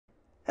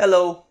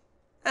Hello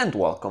and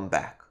welcome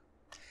back.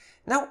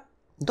 Now,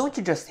 don't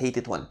you just hate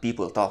it when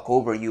people talk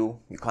over you?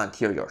 You can't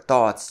hear your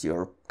thoughts,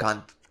 you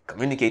can't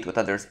communicate with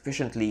others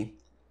efficiently?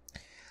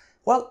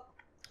 Well,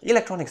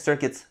 electronic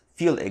circuits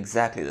feel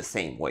exactly the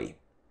same way.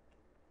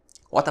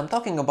 What I'm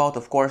talking about,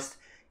 of course,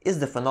 is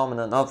the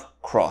phenomenon of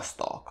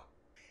crosstalk.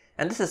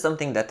 And this is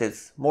something that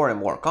is more and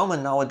more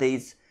common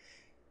nowadays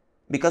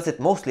because it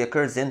mostly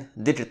occurs in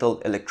digital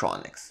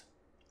electronics.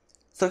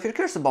 So if you're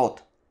curious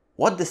about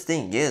what this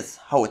thing is,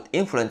 how it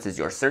influences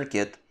your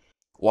circuit,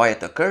 why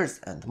it occurs,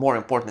 and more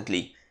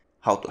importantly,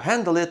 how to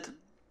handle it,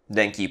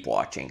 then keep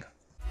watching.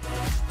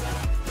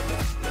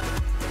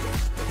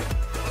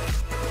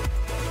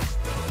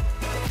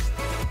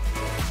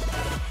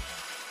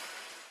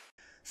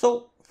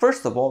 So,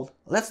 first of all,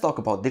 let's talk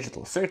about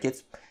digital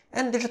circuits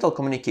and digital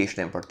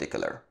communication in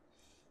particular.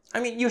 I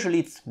mean, usually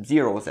it's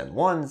zeros and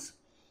ones,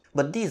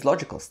 but these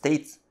logical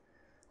states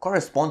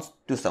correspond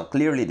to some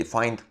clearly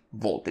defined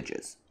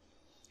voltages.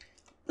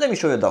 Let me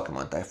show you a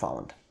document I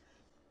found.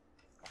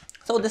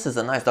 So this is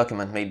a nice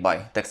document made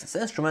by Texas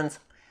Instruments,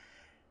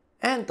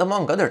 and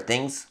among other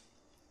things,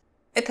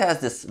 it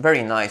has this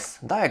very nice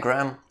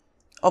diagram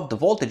of the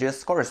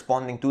voltages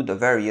corresponding to the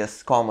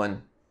various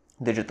common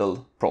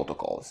digital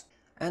protocols.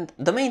 And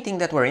the main thing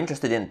that we're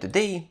interested in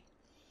today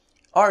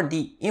are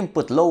the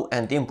input low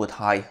and input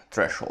high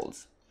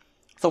thresholds.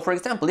 So for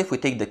example, if we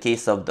take the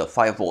case of the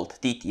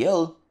 5V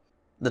TTL,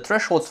 the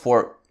thresholds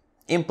for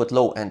input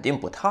low and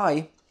input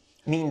high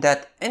mean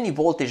that any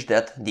voltage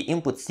that the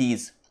input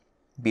sees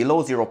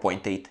below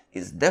 0.8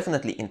 is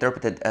definitely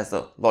interpreted as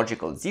a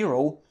logical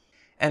 0,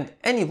 and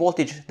any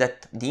voltage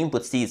that the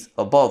input sees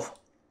above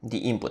the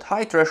input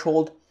high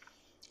threshold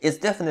is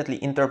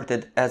definitely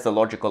interpreted as a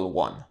logical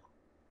 1.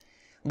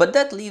 But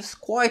that leaves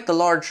quite a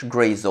large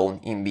gray zone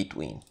in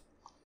between.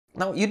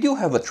 Now you do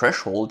have a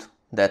threshold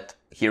that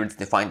here it's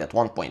defined at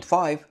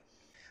 1.5,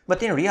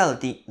 but in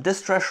reality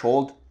this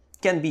threshold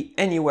can be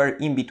anywhere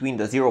in between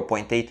the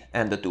 0.8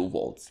 and the 2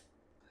 volts.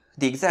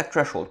 The exact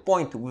threshold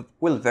point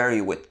will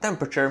vary with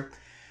temperature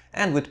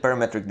and with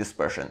parametric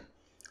dispersion,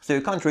 so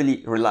you can't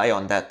really rely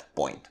on that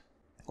point.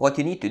 What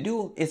you need to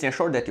do is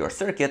ensure that your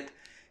circuit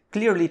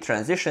clearly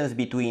transitions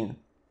between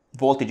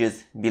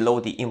voltages below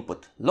the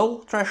input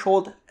low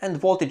threshold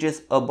and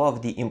voltages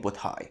above the input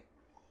high.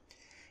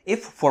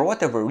 If for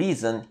whatever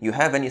reason you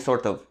have any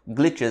sort of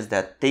glitches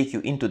that take you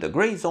into the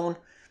gray zone,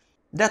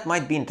 that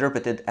might be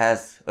interpreted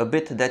as a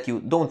bit that you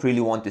don't really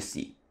want to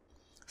see.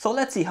 So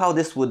let's see how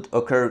this would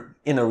occur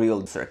in a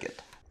real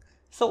circuit.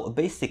 So a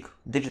basic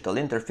digital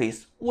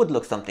interface would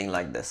look something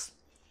like this.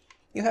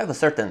 You have a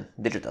certain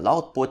digital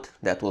output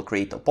that will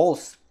create a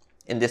pulse.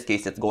 In this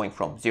case it's going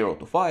from 0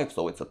 to 5,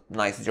 so it's a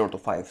nice 0 to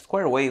 5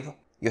 square wave.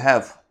 You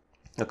have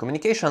a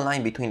communication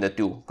line between the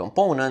two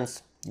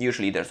components.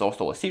 Usually there's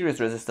also a series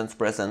resistance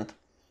present.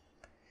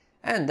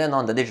 And then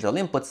on the digital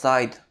input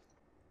side,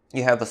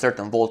 you have a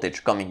certain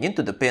voltage coming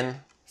into the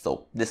pin.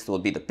 So this will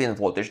be the pin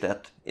voltage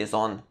that is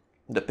on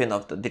the pin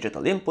of the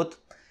digital input,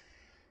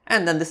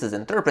 and then this is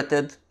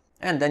interpreted,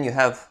 and then you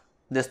have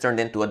this turned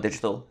into a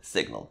digital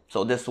signal.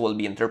 So this will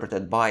be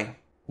interpreted by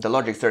the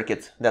logic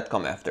circuits that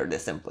come after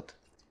this input.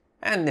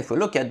 And if we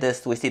look at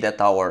this, we see that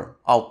our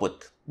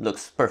output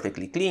looks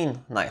perfectly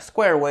clean, nice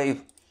square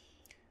wave.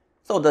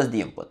 So does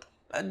the input.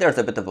 There's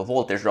a bit of a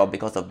voltage drop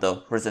because of the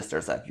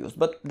resistors I've used,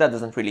 but that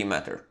doesn't really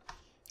matter.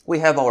 We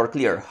have our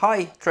clear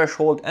high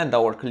threshold and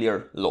our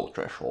clear low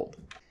threshold.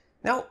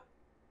 Now,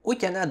 we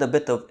can add a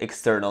bit of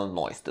external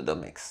noise to the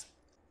mix.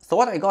 So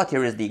what I got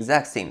here is the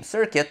exact same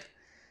circuit,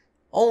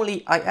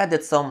 only I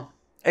added some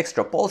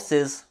extra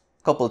pulses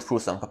coupled through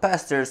some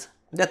capacitors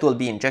that will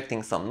be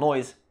injecting some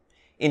noise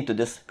into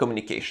this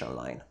communication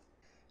line.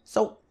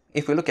 So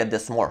if we look at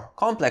this more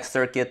complex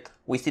circuit,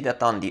 we see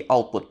that on the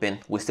output pin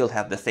we still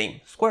have the same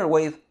square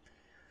wave,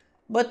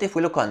 but if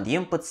we look on the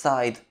input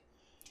side,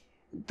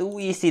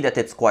 we see that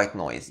it's quite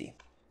noisy.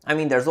 I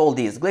mean, there's all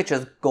these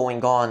glitches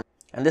going on,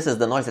 and this is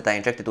the noise that I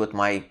injected with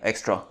my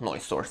extra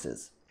noise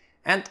sources.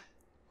 And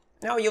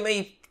now you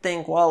may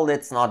think, well,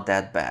 it's not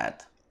that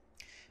bad.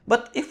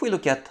 But if we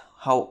look at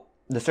how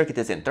the circuit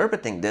is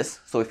interpreting this,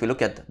 so if we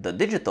look at the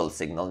digital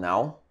signal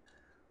now,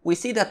 we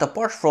see that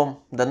apart from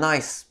the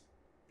nice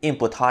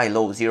input high,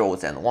 low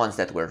zeros and ones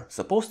that we're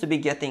supposed to be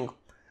getting,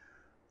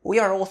 we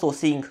are also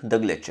seeing the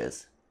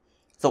glitches.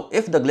 So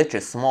if the glitch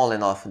is small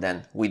enough,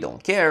 then we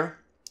don't care,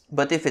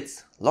 but if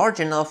it's large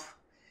enough,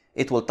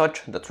 it will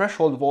touch the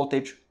threshold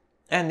voltage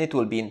and it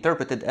will be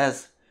interpreted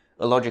as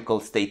a logical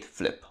state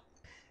flip.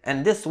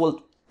 And this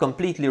will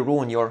completely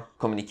ruin your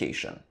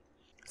communication.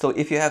 So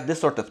if you have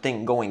this sort of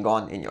thing going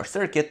on in your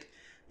circuit,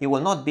 you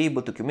will not be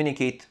able to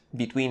communicate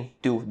between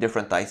two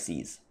different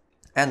ICs.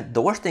 And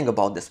the worst thing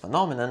about this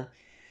phenomenon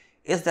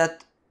is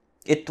that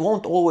it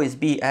won't always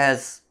be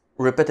as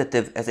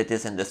repetitive as it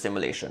is in the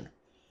simulation.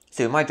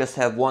 So you might just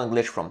have one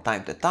glitch from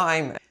time to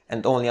time,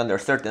 and only under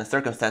certain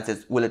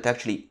circumstances will it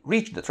actually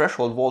reach the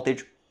threshold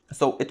voltage,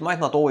 so it might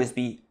not always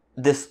be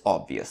this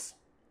obvious.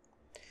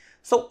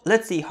 So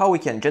let's see how we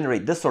can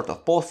generate this sort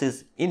of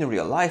pulses in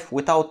real life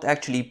without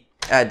actually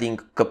adding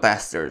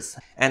capacitors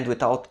and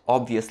without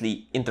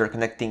obviously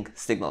interconnecting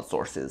signal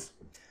sources.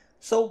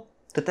 So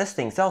to test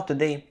things out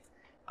today,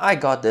 I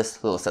got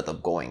this little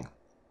setup going.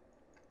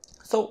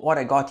 So what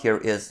I got here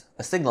is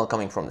a signal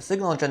coming from the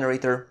signal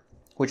generator,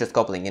 which is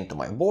coupling into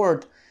my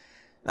board.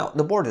 Now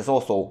the board is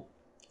also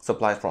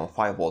supplied from a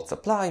 5-volt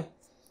supply,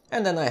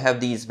 and then I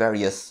have these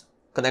various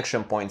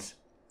connection points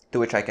to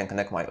which I can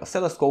connect my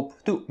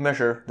oscilloscope to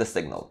measure the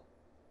signal.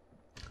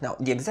 Now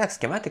the exact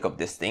schematic of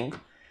this thing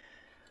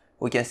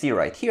we can see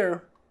right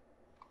here.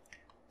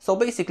 So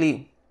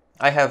basically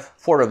I have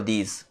 4 of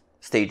these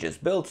stages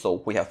built,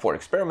 so we have 4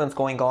 experiments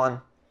going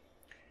on,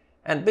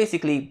 and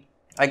basically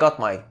I got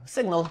my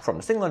signal from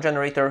the signal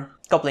generator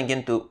coupling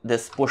into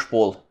this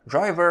push-pull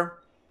driver,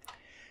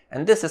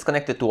 and this is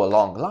connected to a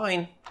long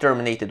line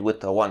terminated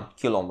with a 1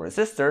 kilo ohm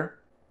resistor,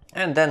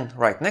 and then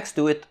right next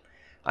to it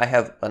I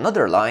have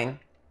another line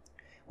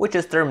which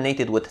is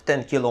terminated with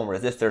 10 kilo ohm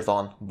resistors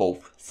on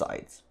both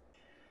sides.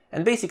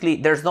 And basically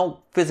there's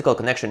no physical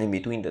connection in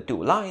between the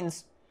two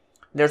lines.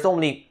 There's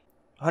only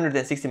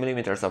 160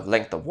 millimeters of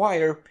length of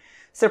wire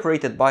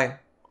separated by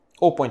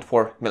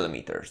 0.4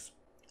 millimeters.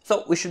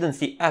 So we shouldn't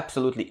see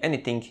absolutely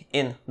anything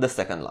in the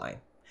second line.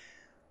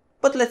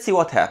 But let's see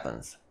what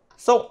happens.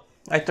 So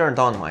I turned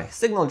on my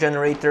signal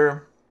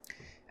generator,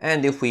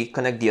 and if we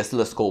connect the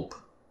oscilloscope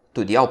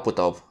to the output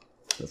of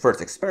the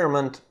first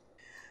experiment,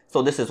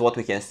 so this is what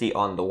we can see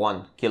on the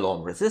 1 kilo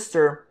ohm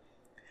resistor.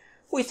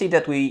 We see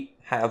that we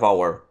have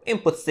our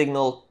input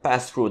signal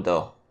pass through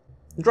the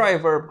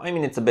driver. I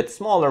mean, it's a bit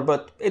smaller,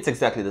 but it's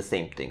exactly the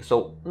same thing,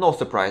 so no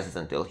surprises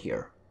until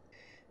here.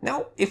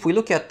 Now, if we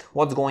look at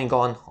what's going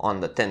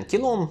on the 10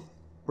 kilo ohm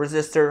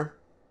resistor,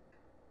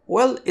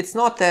 well, it's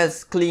not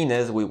as clean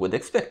as we would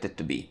expect it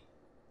to be.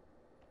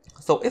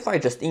 So if I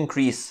just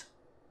increase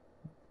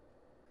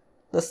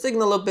the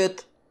signal a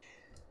bit,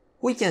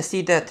 we can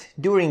see that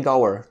during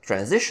our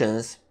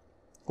transitions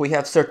we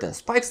have certain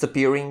spikes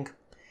appearing,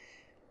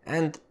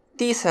 and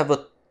these have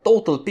a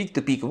total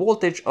peak-to-peak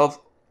voltage of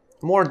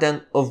more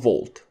than a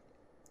volt.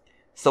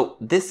 So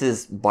this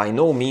is by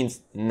no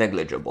means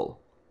negligible.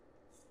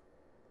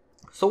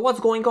 So what's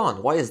going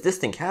on? Why is this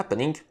thing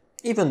happening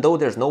even though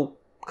there's no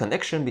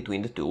connection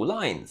between the two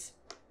lines?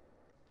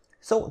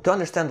 So to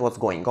understand what's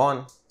going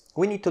on,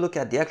 we need to look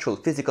at the actual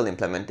physical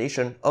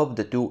implementation of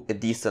the two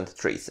adjacent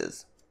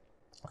traces.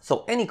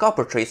 So any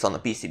copper trace on a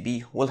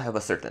PCB will have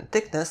a certain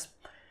thickness,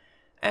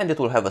 and it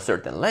will have a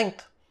certain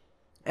length,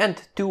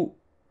 and two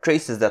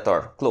traces that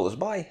are close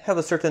by have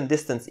a certain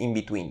distance in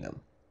between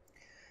them.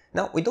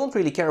 Now we don't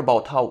really care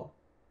about how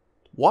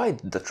wide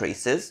the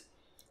trace is.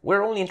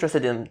 We're only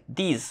interested in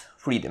these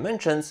 3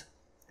 dimensions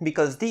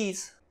because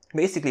these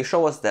basically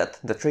show us that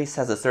the trace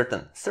has a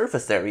certain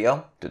surface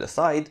area to the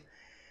side,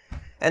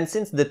 and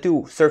since the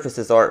two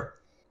surfaces are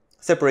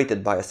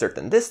separated by a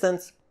certain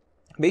distance,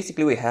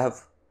 basically we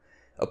have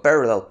a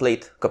parallel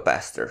plate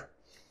capacitor.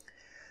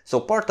 So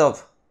part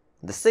of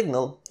the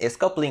signal is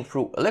coupling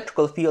through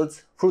electrical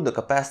fields through the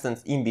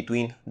capacitance in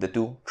between the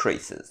two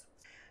traces.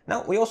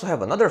 Now we also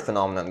have another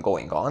phenomenon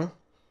going on.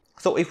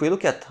 So if we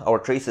look at our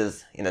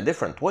traces in a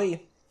different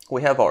way,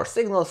 we have our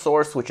signal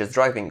source which is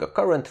driving a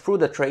current through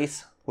the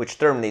trace which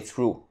terminates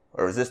through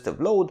a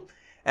resistive load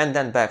and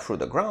then back through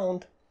the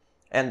ground,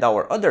 and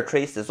our other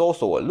trace is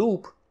also a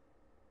loop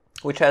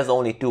which has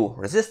only 2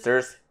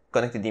 resistors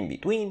connected in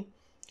between,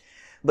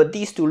 but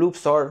these 2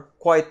 loops are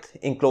quite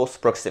in close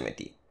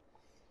proximity.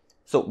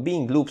 So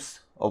being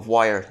loops of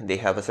wire, they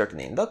have a certain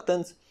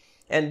inductance,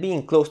 and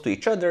being close to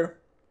each other,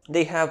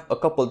 they have a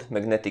coupled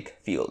magnetic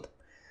field.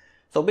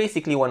 So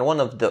basically when one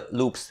of the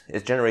loops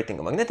is generating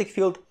a magnetic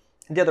field,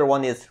 the other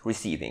one is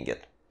receiving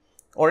it.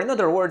 Or in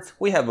other words,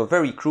 we have a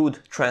very crude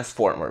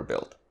transformer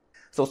built.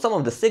 So some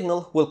of the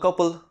signal will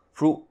couple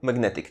through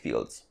magnetic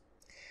fields.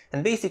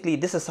 And basically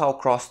this is how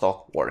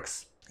crosstalk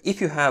works. If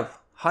you have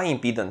high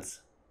impedance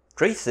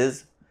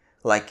traces,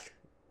 like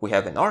we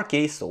have in our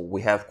case, so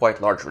we have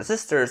quite large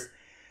resistors,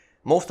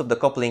 most of the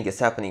coupling is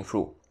happening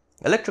through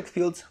electric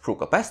fields, through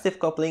capacitive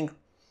coupling.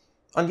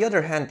 On the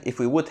other hand, if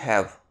we would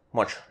have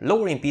much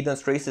lower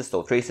impedance traces,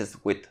 so traces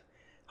with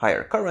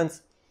higher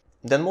currents,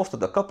 then most of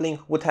the coupling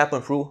would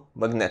happen through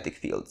magnetic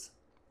fields.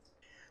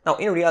 Now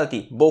in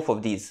reality, both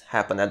of these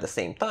happen at the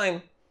same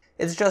time.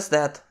 It's just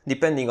that,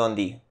 depending on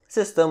the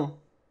system,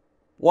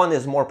 one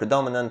is more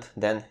predominant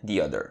than the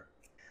other.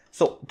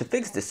 So to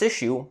fix this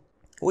issue,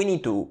 we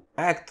need to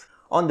act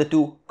on the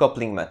 2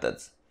 coupling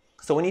methods.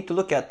 So we need to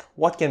look at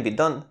what can be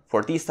done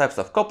for these types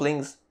of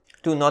couplings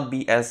to not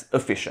be as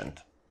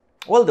efficient.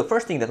 Well, the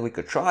first thing that we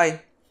could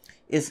try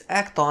is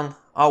act on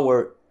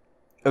our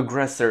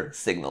aggressor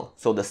signal.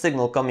 So the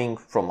signal coming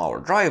from our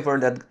driver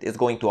that is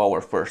going to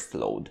our first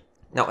load.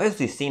 Now, as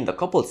we've seen, the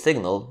coupled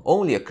signal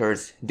only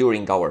occurs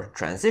during our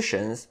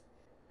transitions,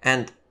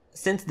 and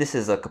since this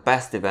is a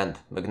capacitive and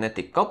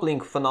magnetic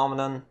coupling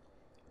phenomenon,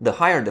 the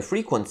higher the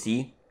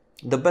frequency,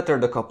 the better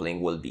the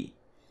coupling will be.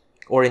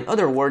 Or in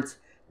other words,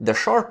 the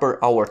sharper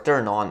our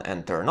turn on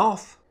and turn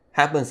off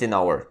happens in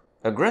our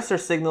aggressor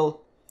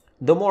signal,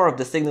 the more of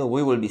the signal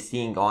we will be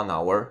seeing on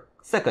our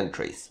second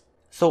trace.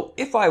 So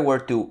if I were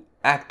to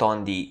act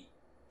on the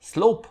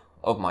slope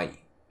of my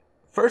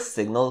first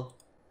signal,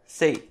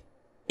 say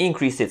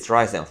increase its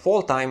rise and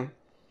fall time,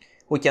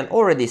 we can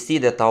already see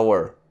that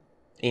our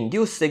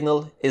induced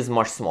signal is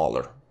much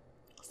smaller.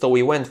 So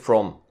we went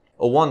from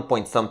a 1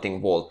 point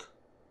something volt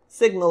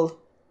signal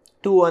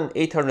to an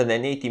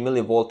 880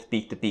 millivolt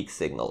peak-to-peak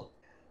signal.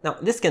 Now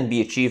this can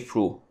be achieved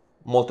through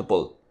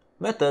multiple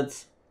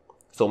methods.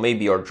 So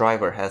maybe your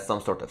driver has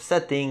some sort of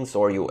settings,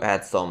 or you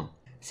add some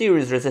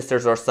series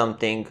resistors or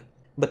something,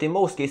 but in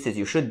most cases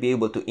you should be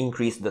able to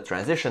increase the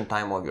transition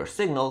time of your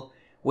signal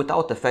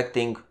without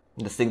affecting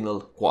the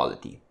signal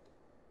quality.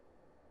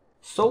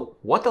 So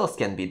what else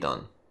can be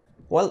done?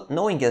 Well,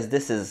 knowing as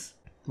this is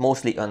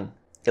mostly an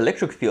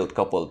electric field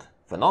coupled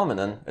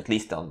phenomenon, at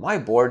least on my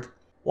board,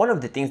 one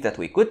of the things that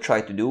we could try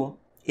to do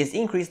is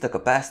increase the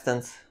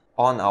capacitance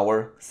on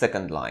our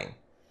second line.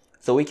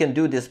 So we can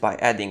do this by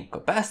adding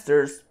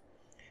capacitors,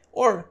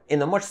 or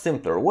in a much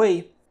simpler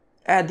way,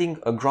 adding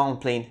a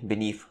ground plane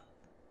beneath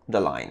the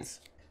lines.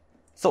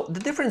 So the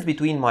difference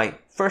between my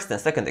first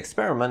and second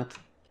experiment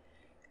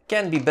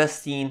can be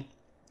best seen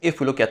if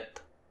we look at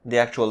the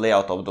actual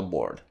layout of the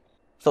board.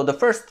 So the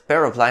first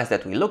pair of lines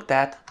that we looked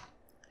at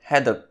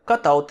had a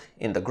cutout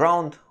in the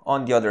ground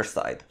on the other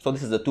side. So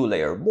this is a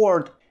 2-layer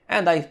board,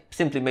 and I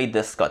simply made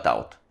this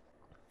cutout.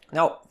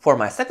 Now for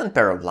my second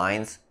pair of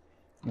lines,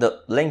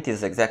 the length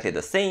is exactly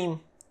the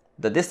same,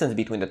 the distance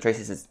between the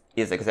traces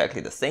is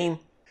exactly the same,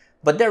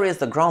 but there is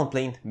the ground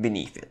plane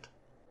beneath it.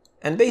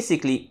 And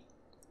basically,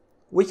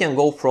 we can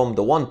go from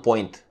the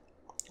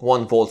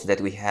 1.1 volts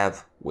that we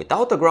have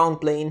without a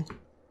ground plane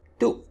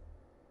to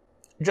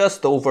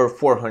just over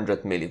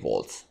 400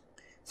 millivolts.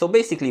 So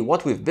basically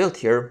what we've built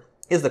here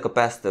is the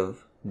capacitive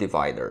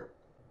divider.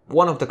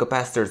 One of the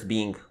capacitors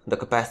being the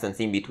capacitance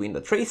in between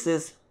the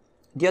traces,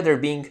 the other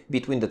being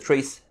between the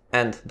trace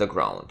and the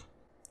ground.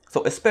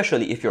 So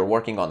especially if you're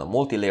working on a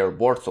multi-layer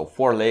board, so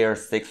 4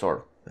 layers, 6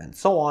 or and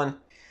so on,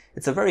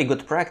 it's a very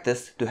good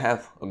practice to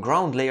have a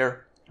ground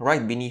layer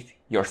right beneath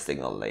your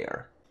signal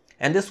layer.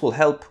 And this will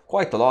help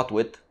quite a lot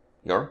with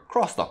your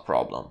crosstalk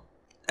problem.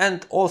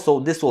 And also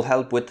this will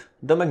help with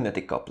the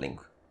magnetic coupling,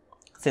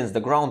 since the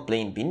ground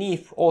plane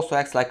beneath also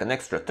acts like an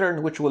extra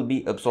turn which will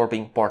be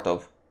absorbing part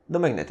of the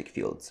magnetic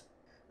fields.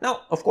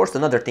 Now, of course,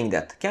 another thing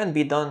that can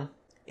be done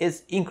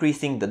is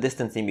increasing the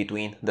distance in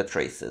between the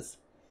traces.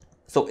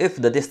 So if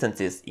the distance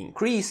is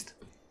increased,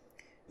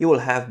 you will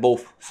have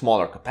both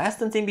smaller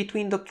capacitance in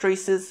between the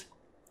traces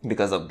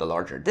because of the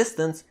larger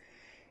distance,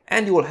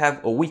 and you will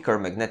have a weaker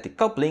magnetic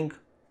coupling,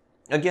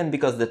 again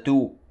because the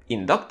two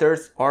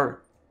inductors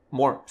are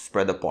more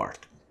spread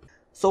apart.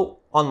 So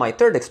on my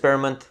third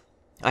experiment,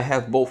 I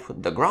have both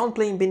the ground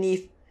plane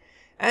beneath,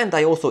 and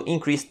I also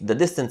increased the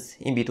distance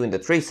in between the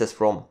traces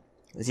from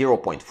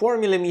 0.4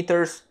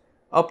 millimeters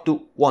up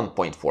to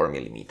 1.4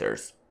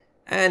 millimeters.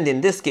 And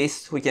in this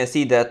case, we can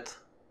see that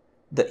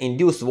the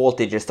induced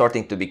voltage is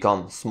starting to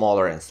become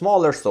smaller and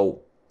smaller,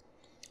 so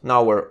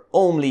now we're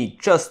only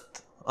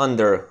just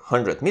under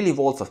 100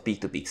 millivolts of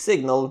peak-to-peak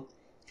signal,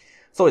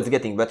 so it's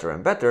getting better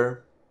and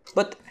better.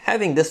 But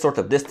having this sort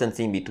of distance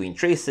in between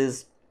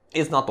traces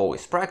is not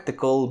always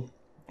practical,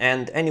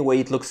 and anyway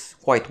it looks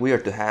quite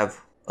weird to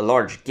have a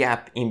large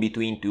gap in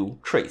between two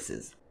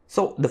traces.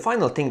 So the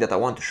final thing that I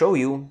want to show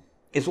you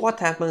is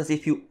what happens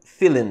if you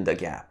fill in the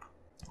gap.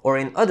 Or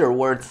in other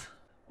words,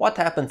 what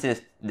happens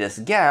if this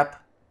gap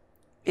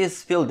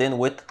is filled in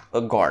with a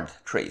guard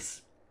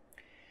trace.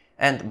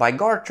 And by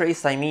guard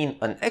trace I mean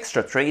an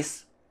extra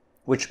trace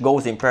which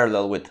goes in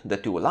parallel with the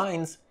two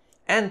lines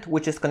and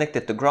which is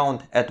connected to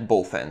ground at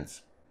both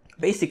ends.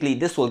 Basically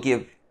this will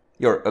give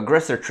your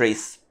aggressor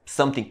trace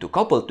something to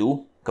couple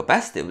to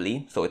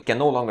capacitively, so it can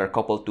no longer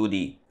couple to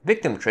the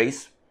victim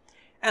trace,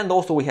 and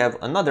also we have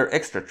another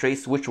extra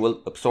trace which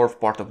will absorb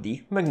part of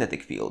the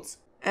magnetic fields.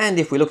 And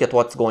if we look at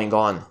what's going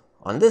on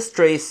this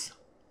trace,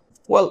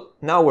 well,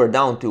 now we're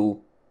down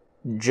to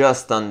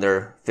just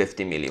under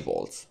 50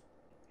 millivolts.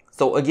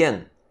 So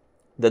again,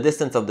 the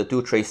distance of the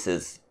two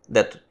traces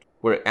that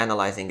we're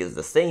analyzing is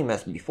the same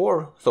as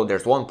before, so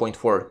there's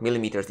 1.4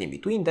 millimeters in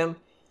between them,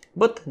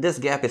 but this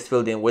gap is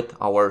filled in with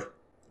our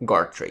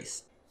guard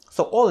trace.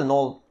 So all in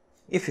all,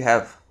 if you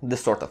have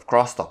this sort of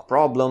crosstalk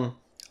problem,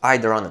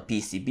 either on a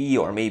PCB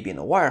or maybe in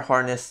a wire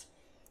harness,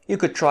 you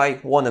could try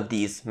one of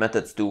these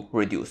methods to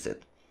reduce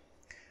it.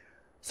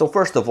 So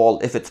first of all,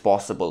 if it's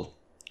possible,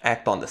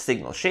 act on the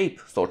signal shape,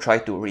 so try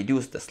to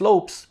reduce the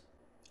slopes.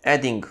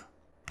 Adding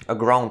a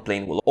ground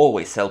plane will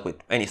always help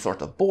with any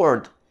sort of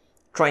board,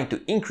 trying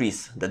to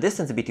increase the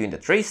distance between the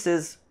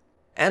traces,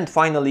 and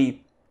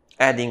finally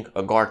adding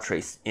a guard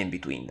trace in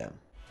between them.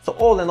 So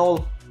all in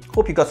all,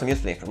 hope you got some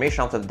useful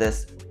information out of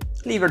this.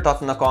 Leave your thoughts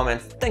in the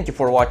comments. Thank you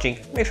for watching.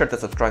 Make sure to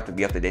subscribe to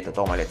be up to date with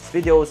all my latest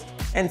videos,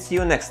 and see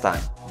you next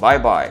time. Bye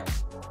bye.